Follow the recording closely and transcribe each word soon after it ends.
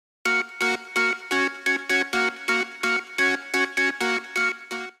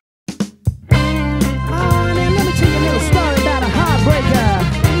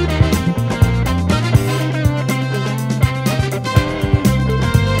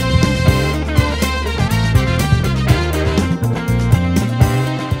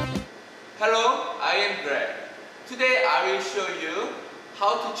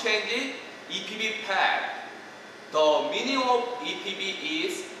how to change EPB pad. The meaning of EPB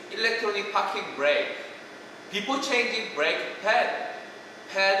is electronic parking brake. Before changing brake pad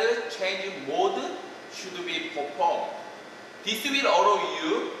changing mode should be performed. This will allow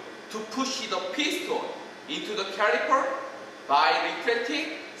you to push the piston into the caliper by reflecting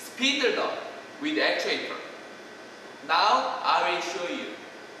spindle with actuator. Now I will show you.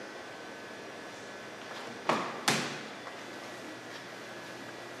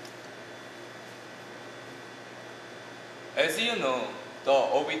 As you know, the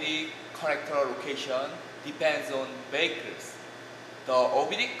OBD connector location depends on vehicles. The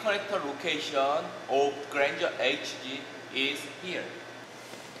OBD connector location of Grandeur HG is here.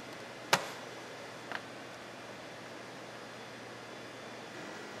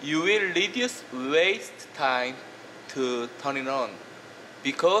 You will reduce waste time to turn it on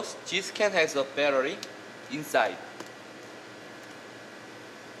because this can has a battery inside.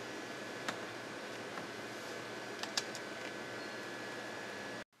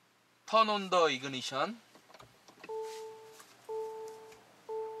 Turn on the ignition.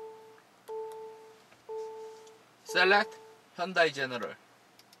 Select Hyundai General.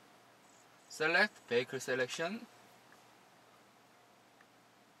 Select vehicle selection.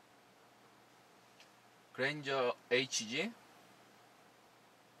 Grandeur HG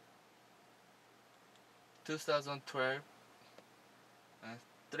 2012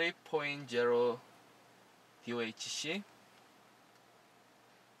 3.0 DOHC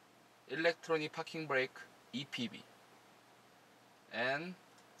Electronic Parking Brake EPB and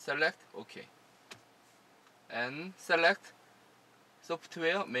select OK and select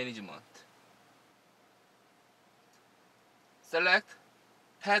Software Management. Select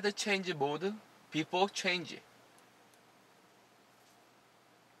Pad Change Mode before change.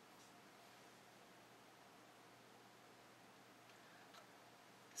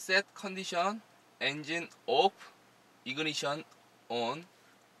 Set condition engine off, ignition on,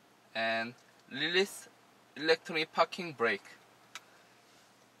 and release electronic parking brake.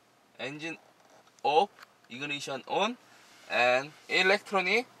 Engine off, ignition on, and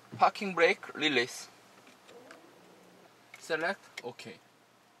electronic parking brake release. Select OK.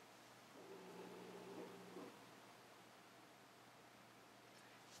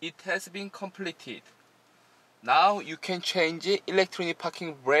 It has been completed. Now you can change electronic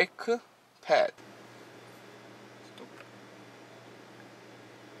parking brake pad.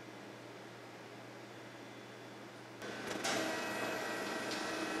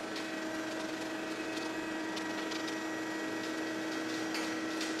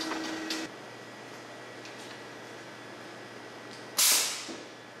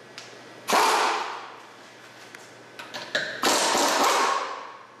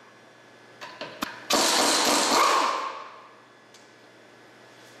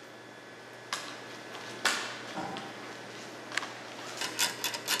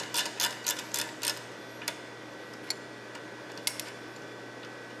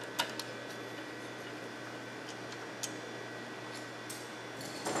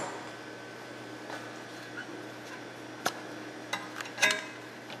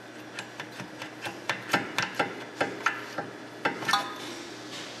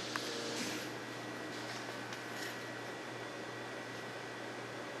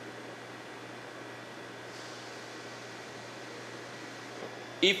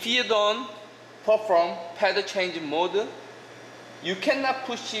 If you don't perform pad change mode, you cannot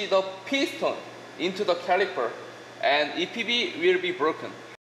push the piston into the caliper and EPB will be broken.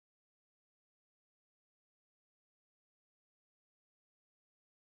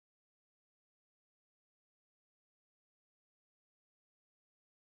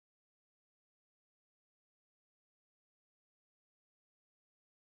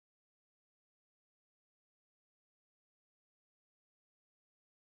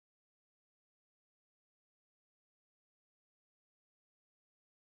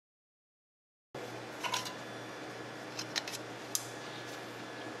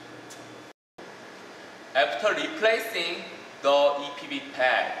 After replacing the EPB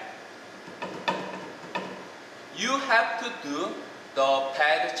pad, you have to do the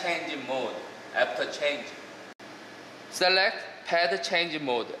pad change mode after change. Select pad change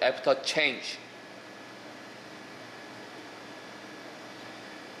mode after change.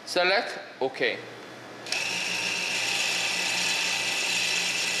 Select OK.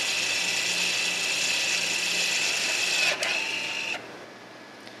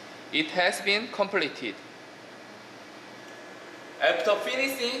 It has been completed. After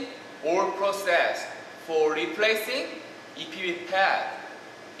finishing all process for replacing EPB pad,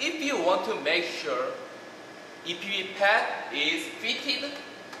 if you want to make sure EPB pad is fitted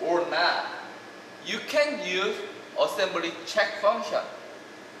or not. You can use assembly check function.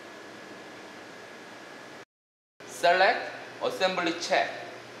 Select assembly check.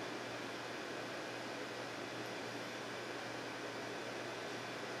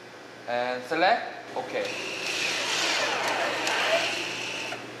 And select OK.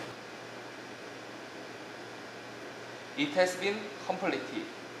 It has been completed.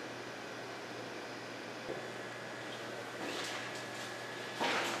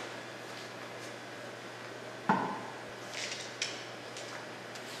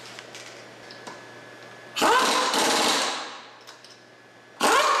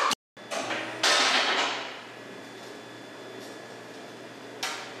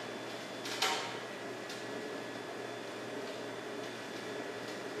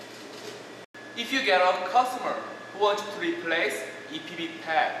 If you get a customer who wants to replace EPB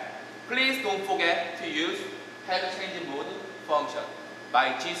pad, please don't forget to use head change mode function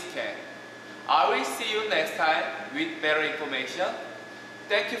by G-Scan. I will see you next time with better information.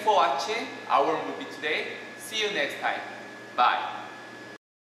 Thank you for watching our movie today. See you next time. Bye.